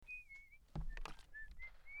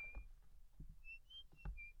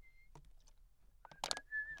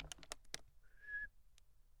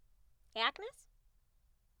Agnes?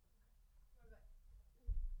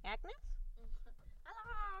 Agnes?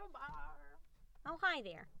 Hello, Barb. Oh, hi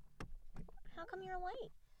there. How come you're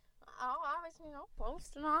late? Oh, I was,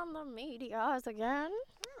 posting on the medias again.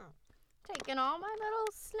 Taking all my little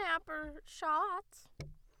snapper shots.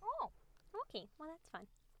 Oh, okay. Well, that's fun.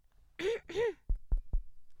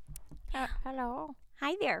 Hello.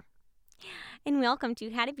 Hi there. And welcome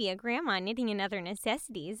to How to Be a Grandma Knitting and Other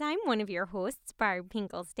Necessities. I'm one of your hosts, Barb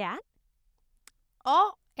Pinkelstadt.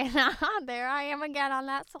 Oh, and there I am again on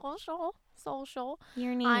that social.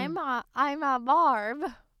 Your name? I'm Barb.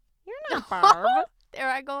 You're not Barb. There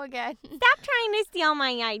I go again. Stop trying to steal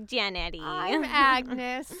my identity. I'm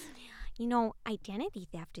Agnes. You know, identity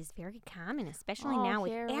theft is very common, especially now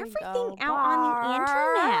with here we everything go. out on the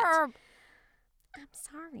internet. Barb. I'm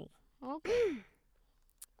sorry. Okay.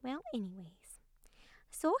 Well, anyways.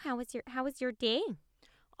 So, how was your day?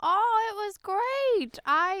 Oh, it was great.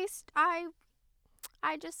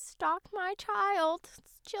 I just stalked my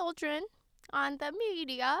children on the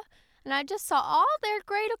media, and I just saw all their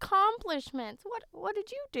great accomplishments. What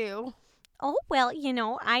did you do? Oh, well,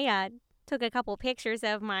 I took a couple pictures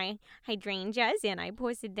of my hydrangeas and I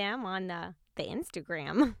posted them on the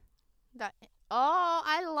Instagram.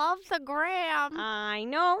 I love the gram. I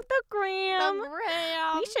know, the gram. The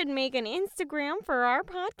gram. We should make an Instagram for our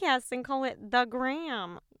podcast and call it The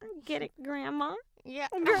Gram. Get it, Grandma? Yeah.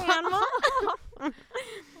 Grandma?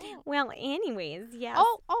 Well, anyways, yes.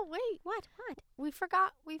 Oh, wait. What? We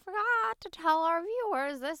forgot to tell our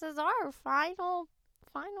viewers this is our final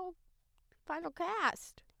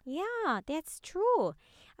cast. Yeah, that's true.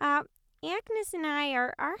 Agnes and I,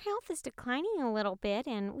 our health is declining a little bit,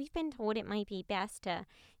 and we've been told it might be best to,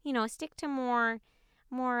 stick to more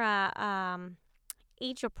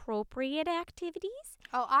age-appropriate activities.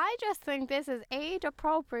 Oh, I just think this is age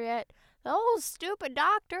appropriate. Those stupid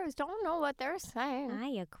doctors don't know what they're saying. I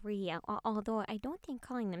agree, although I don't think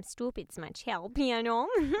calling them stupid's much help, Well,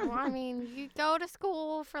 I mean, you go to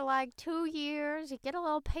school for like 2 years, you get a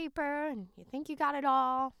little paper, and you think you got it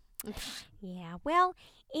all. Yeah, well,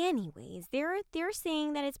 anyways, they're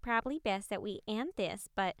saying that it's probably best that we end this,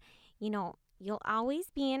 but, you'll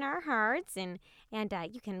always be in our hearts, and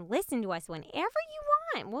you can listen to us whenever you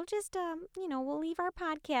want. We'll just, we'll leave our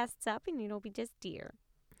podcasts up, and it'll be just dear.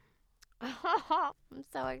 I'm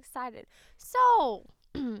so excited. So,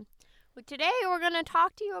 today we're going to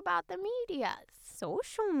talk to you about the medias.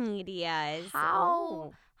 Social medias.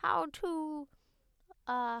 How to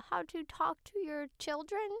talk to your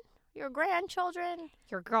children, your grandchildren.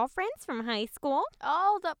 Your girlfriends from high school?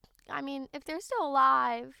 If they're still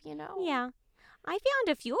alive, Yeah. I found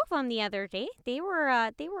a few of them the other day. They were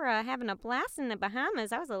having a blast in the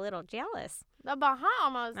Bahamas. I was a little jealous. The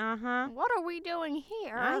Bahamas? Uh-huh. What are we doing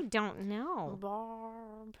here? I don't know.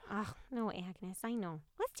 Barb. Oh, no, Agnes, I know.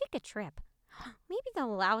 Let's take a trip. Maybe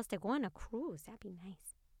they'll allow us to go on a cruise. That'd be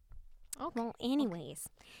nice. Okay. Well, anyways,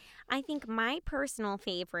 I think my personal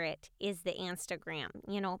favorite is the Instagram,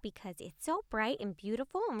 because it's so bright and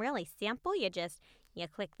beautiful and really simple. You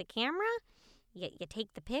click the camera, you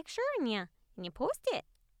take the picture, and you post it.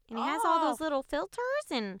 And it has all those little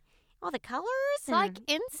filters and all the colors. It's like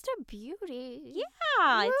Insta Beauty.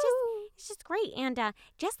 Yeah, it's just great. And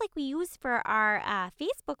just like we use for our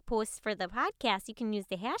Facebook posts for the podcast, you can use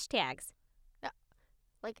the hashtags.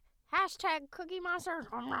 Like hashtag Cookie Monster.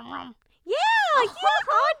 Yeah.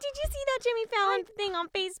 Oh, did you see that Jimmy Fallon thing on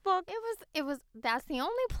Facebook? It was. That's the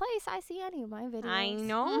only place I see any of my videos. I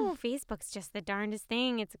know. Facebook's just the darndest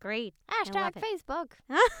thing. It's great. Hashtag Facebook.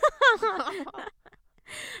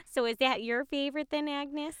 So is that your favorite then,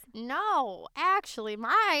 Agnes? No, actually,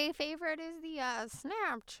 my favorite is the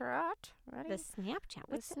Snapchat. Ready? The Snapchat.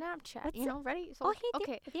 The Snapchat. What's ready? So, Oh,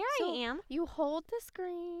 hey, there I am. You hold the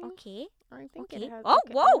screen. Okay. I think Okay. it has. Oh,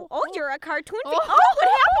 okay. whoa. Oh, you're a cartoon. Oh. Oh, what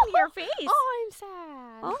happened to your face? Oh, I'm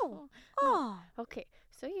sad. Oh. Okay.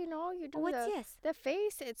 So you do What's this? the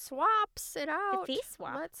face. It swaps it out. The face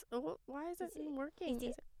swap. Why is it working? Is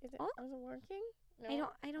it is it working?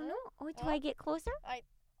 No. I don't know. Oh, do I get closer?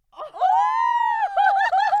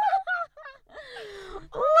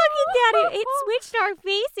 Look at that! It switched our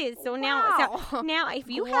faces. So now, if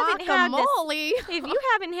you haven't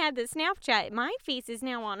had the Snapchat, my face is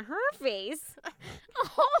now on her face.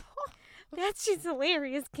 That's just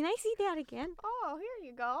hilarious. Can I see that again? Oh, here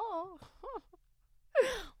you go.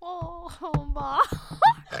 Oh, Bob.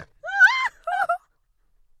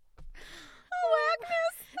 Oh,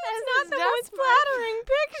 Agnes, that's not the most flattering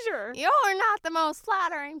picture. You're not the most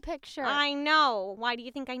flattering picture. I know. Why do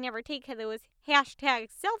you think I never take those hashtag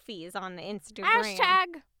selfies on the Instagram?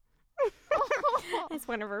 Hashtag. That's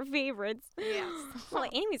one of her favorites. Yes. Well,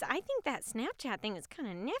 anyways, I think that Snapchat thing is kind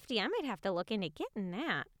of nifty. I might have to look into getting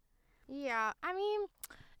that. Yeah, I mean,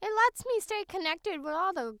 it lets me stay connected with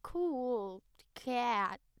all the cool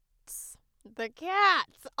cats. The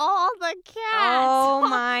cats. All the cats. Oh,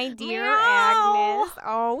 my dear Meow. Agnes.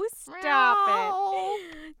 Oh, stop Meow.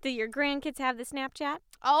 it. Do your grandkids have the Snapchat?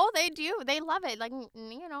 Oh, they do. They love it. Like,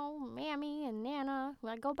 you know, Mammy and Nana.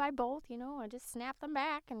 I go by both, you know. I just snap them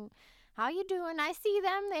back and how you doing? I see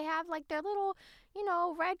them. They have like their little, you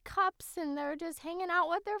know, red cups and they're just hanging out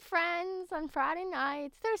with their friends on Friday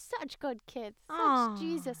nights. They're such good kids. Aw. Such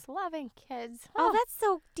Jesus-loving kids. Oh, that's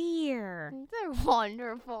so dear. They're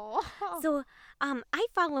wonderful. So, I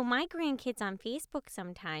follow my grandkids on Facebook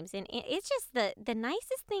sometimes, and it's just the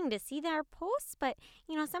nicest thing to see their posts. But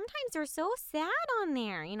you know, sometimes they're so sad on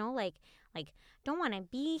there. You know, like don't want to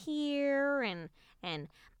be here, and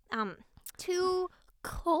Too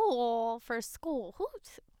cool for school.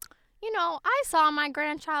 You know, I saw my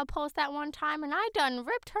grandchild post that one time, and I done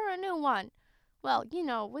ripped her a new one. Well, you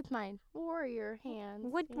know, with my warrior hands.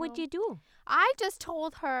 what'd you do? I just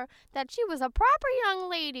told her that she was a proper young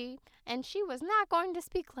lady, and she was not going to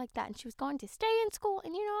speak like that, and she was going to stay in school.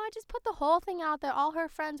 And, you know, I just put the whole thing out there. All her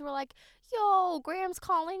friends were like, yo, Graham's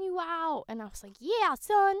calling you out. And I was like, yeah,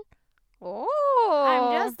 son. Oh,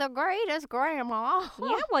 I'm just the greatest grandma.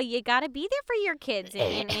 yeah. Well, you gotta be there for your kids,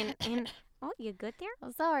 and oh, you good there?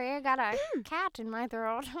 I'm sorry, I got a cat in my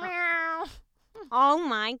throat. Meow. Oh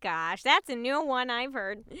my gosh, that's a new one I've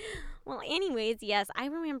heard. Well, anyways, yes, I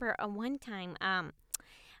remember one time,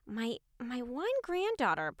 my one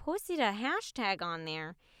granddaughter posted a hashtag on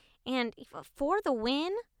there, and for the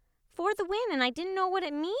win, and I didn't know what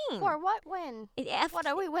it means. For what win? What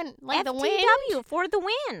are we win? Like the FTW, win? for the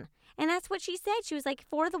win, and that's what she said. She was like,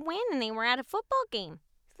 for the win, and they were at a football game.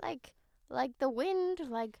 Like the wind,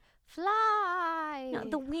 like fly. No,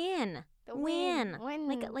 the win. The Win. Win.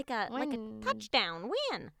 Like a Win. touchdown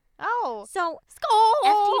win. Oh. So Score.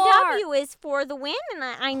 FTW is for the win, and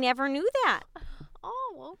I never knew that.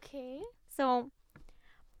 Oh, okay. So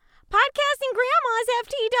podcasting grandma's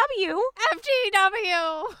FTW.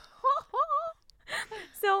 FTW.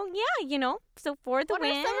 So yeah, you know, so for the What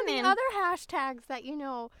win. are some of the and other hashtags that you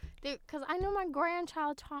know? Because I know my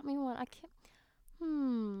grandchild taught me one. I can't.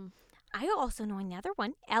 I also know another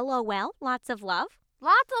one. LOL, lots of love.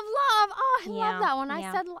 Lots of love. Oh, I Yeah, love that one. yeah.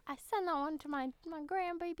 I send that one to my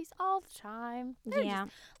grandbabies all the time. They're Yeah,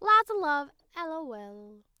 just lots of love.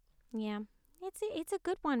 LOL. yeah. It's a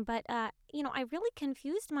good one, but you know, I really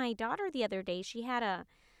confused my daughter the other day. She had a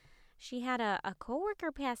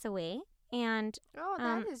coworker pass away, and Oh,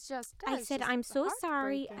 that is just. That I is said, just I'm so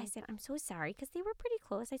sorry. I heartbreaking. said, I'm so sorry, because they were pretty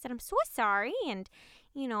close. I said, I'm so sorry, and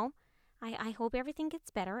you know, I hope everything gets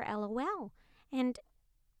better. LOL. And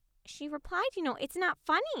she replied, you know, it's not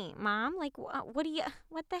funny, Mom. Like, what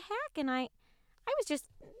the heck? And I was just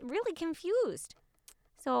really confused.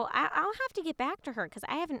 So I'll have to get back to her because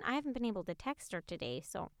I haven't been able to text her today.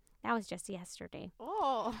 So that was just yesterday.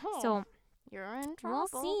 Oh. So You're in trouble.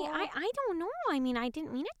 we'll see. I don't know. I mean, I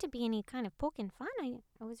didn't mean it to be any kind of poking fun.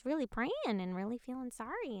 I was really praying and really feeling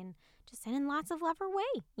sorry and just sending lots of love her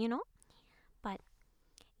way, you know. But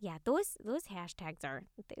yeah, those hashtags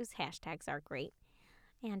are great.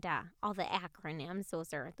 And all the acronyms,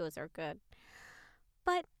 those are good.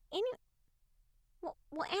 But well,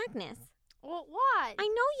 Agnes, Well, what? I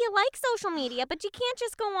know you like social media, but you can't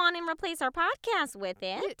just go on and replace our podcast with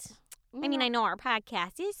it. I mean, I know our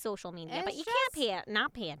podcast is social media, but it's you can't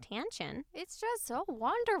not pay attention. It's just so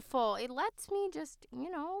wonderful. It lets me just,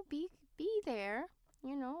 you know, be there,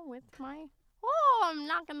 you know, with my. Oh, I'm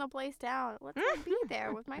knocking the place down. It lets me be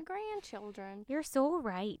there with my grandchildren. You're so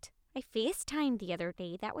right. I FaceTimed the other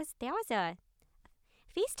day. That was a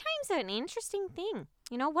FaceTime's an interesting thing.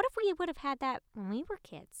 You know, what if we would have had that when we were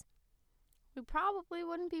kids? We probably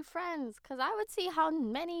wouldn't be friends because I would see how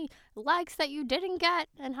many likes that you didn't get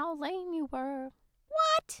and how lame you were.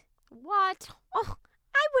 What? What? Oh,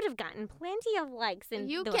 I would have gotten plenty of likes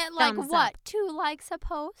and You those get like thumbs what? up. 2 likes a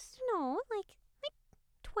post? No, like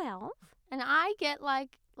 12. And I get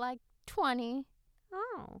like 20.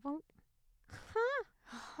 Oh, well,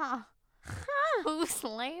 Huh. Who's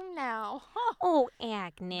lame now? Oh,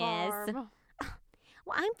 Agnes. Barb.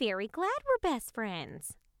 Well, I'm very glad we're best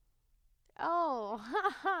friends. Oh,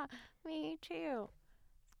 me too.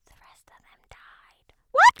 The rest of them died.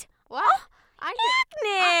 What? What?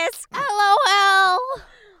 Agnes! LOL.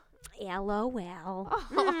 LOL.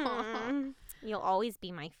 You'll always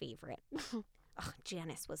be my favorite. Oh,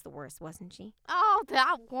 Janice was the worst, wasn't she? Oh,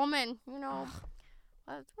 that woman. You know,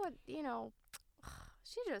 what, you know,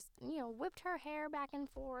 She just, whipped her hair back and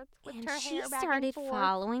forth. And she started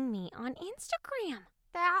following me on Instagram.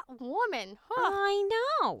 That woman. Huh. I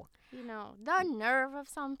know. The nerve of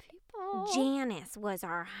some people. Janice was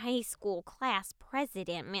our high school class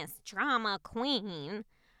president, Miss Drama Queen.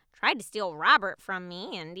 Tried to steal Robert from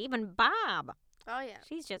me and even Bob. Oh, yeah.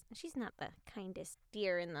 She's not the kindest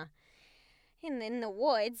deer in the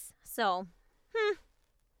woods. So,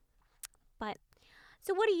 But,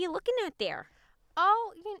 so what are you looking at there?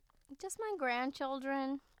 Oh, just my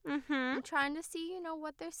grandchildren. Mm-hmm. I'm trying to see,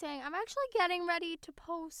 what they're saying. I'm actually getting ready to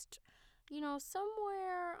post,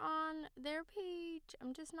 somewhere on their page.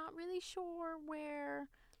 I'm just not really sure where.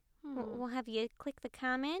 Well, have you clicked the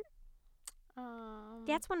comment?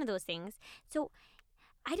 That's one of those things. So,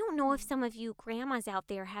 I don't know if some of you grandmas out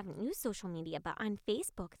there haven't used social media, but on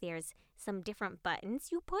Facebook, there's some different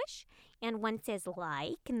buttons you push. And one says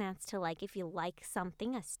like, and that's to like if you like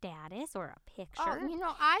something, a status or a picture.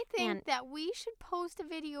 Oh, I think that we should post a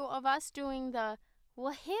video of us doing the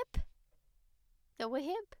wahip. The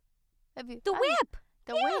wahip? The whip.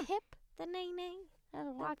 The whip. The nay-nay.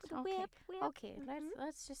 The whip. Okay,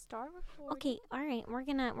 let's just start recording. Okay, all right. We're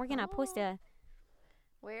gonna post a.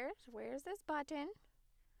 Where's this button?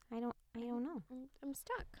 I don't know. I'm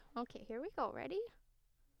stuck. Okay, here we go. Ready?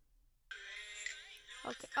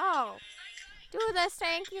 Okay. Oh, do the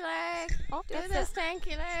stanky leg. Oh, do the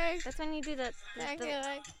stanky leg. That's when you do the stanky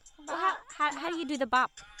leg. Well, how do you do the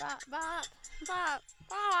bop? Bop, bop, bop,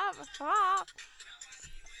 bop, bop.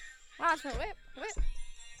 Watch me whip.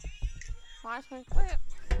 Watch me whip.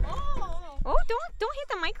 Oh, don't hit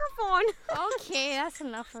the microphone. Okay, that's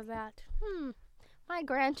enough of that. My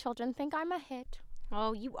grandchildren think I'm a hit.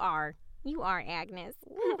 Oh, you are, Agnes.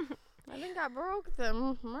 I think I broke the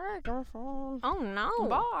microphone. Oh no,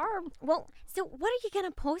 Barb. Well, so what are you gonna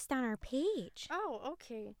post on our page? Oh,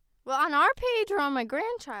 okay. Well, on our page or on my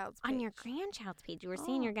grandchild's page? On your grandchild's page. You were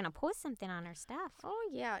saying you're gonna post something on our stuff. Oh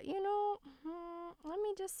yeah. Let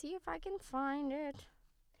me just see if I can find it.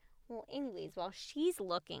 Well, anyways, while she's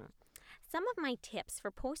looking, some of my tips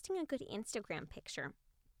for posting a good Instagram picture.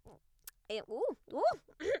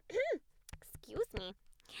 Excuse me.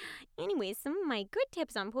 Anyways, some of my good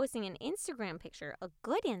tips on posting an Instagram picture, a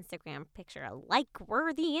good Instagram picture, a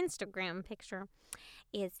like-worthy Instagram picture,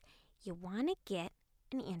 is you want to get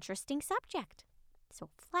an interesting subject. So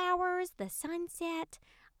flowers, the sunset,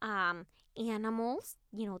 animals,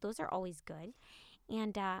 those are always good.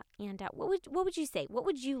 And what would you say? What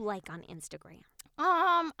would you like on Instagram?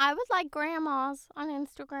 I would like grandmas on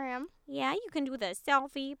Instagram. Yeah, you can do the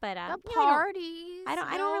selfie, but the parties. I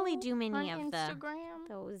don't really do many of Instagram.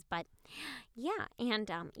 those, but yeah,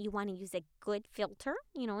 and you want to use a good filter.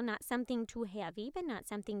 Not something too heavy, but not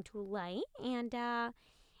something too light, and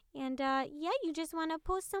you just want to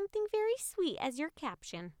post something very sweet as your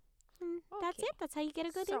caption. That's it. That's how you get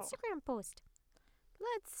a good Instagram post.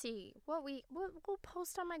 Let's see what we'll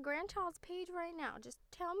post on my grandchild's page right now. Just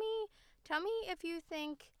tell me if you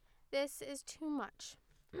think this is too much.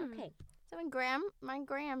 Okay. So my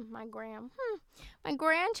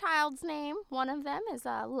grandchild's name, one of them is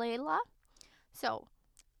Layla. So,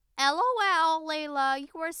 LOL, Layla, you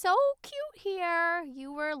were so cute here.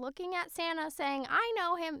 You were looking at Santa saying, "I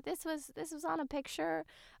know him." This was on a picture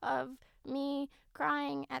of me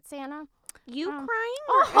crying at Santa. You crying?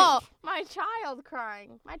 Oh, my child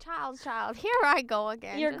crying. My child's child. Here I go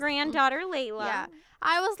again. Your granddaughter, Layla. Yeah.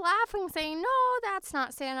 I was laughing, saying, "No, that's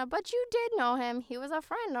not Santa, but you did know him. He was a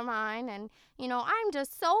friend of mine, and, I'm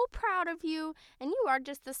just so proud of you, and you are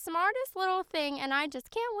just the smartest little thing, and I just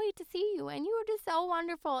can't wait to see you, and you are just so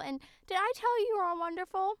wonderful. And did I tell you are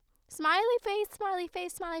wonderful? Smiley face, smiley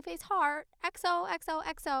face, smiley face, heart, XO, XO,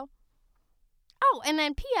 XO. Oh, and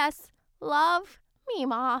then P.S., love,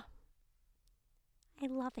 Mima." I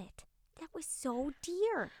love it. That was so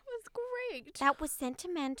dear. It was great. That was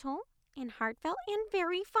sentimental and heartfelt and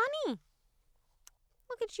very funny.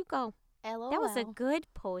 Look at you go. LOL. That was a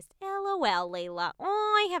good post. LOL, Layla.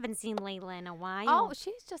 Oh, I haven't seen Layla in a while. Oh,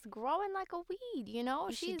 she's just growing like a weed,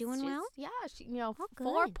 Is she doing well? Yeah, she, good.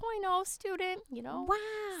 4.0 student, Wow.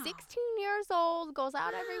 16 years old, goes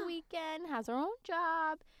out every weekend, has her own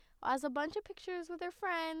job, has a bunch of pictures with her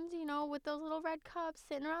friends, with those little red cups,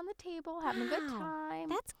 sitting around the table, having a good time.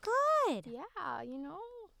 That's good. Yeah,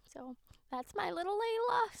 So that's my little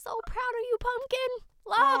Layla. So proud of you, Pumpkin.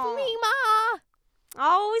 Love me, Ma.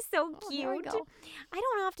 Oh, so cute. Here we go. I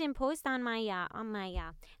don't often post on my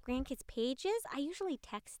grandkids' pages. I usually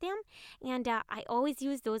text them, and I always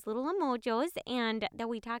use those little emojis and that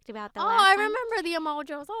we talked about the last time. Oh, I remember the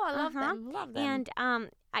emojis. Oh, I love them. Love them. And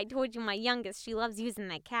I told you my youngest, she loves using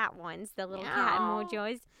the cat ones, the little cat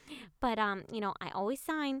emojis. But, I always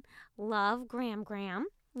sign love Gram,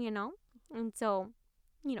 and so,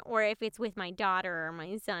 or if it's with my daughter or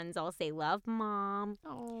my sons, I'll say love mom.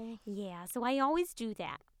 Oh. Yeah, so I always do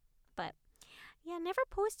that. But, yeah, never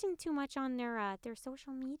posting too much on their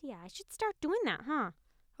social media. I should start doing that, huh?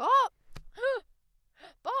 Oh,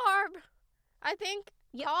 Barb, I think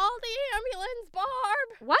Yep. call the ambulance, Barb.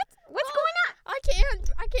 What? What's going on? I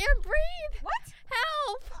can't breathe. What?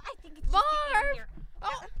 Help. I think it's just Barb. the air here.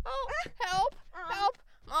 Help, help.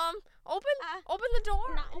 Mom, open the door. Open the door.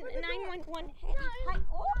 911. Nine. I'm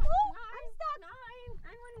stuck.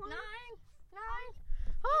 911. Nine.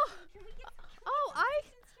 Oh, Can we get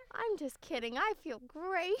I'm just kidding. I feel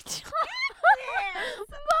great. Yes.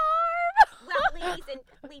 Barb. Well,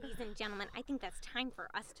 ladies and gentlemen, I think that's time for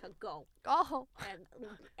us to go. Oh.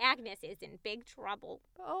 Agnes is in big trouble.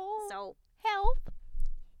 Oh. So Help.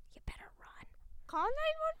 you better run. Call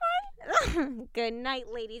 911. Good night,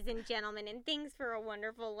 ladies and gentlemen, and thanks for a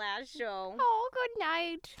wonderful last show. Oh, good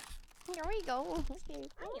night. Here we go. Okay.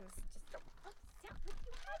 I am just so upset with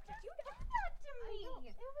you. How could you do that to me?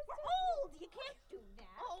 We're old. You can't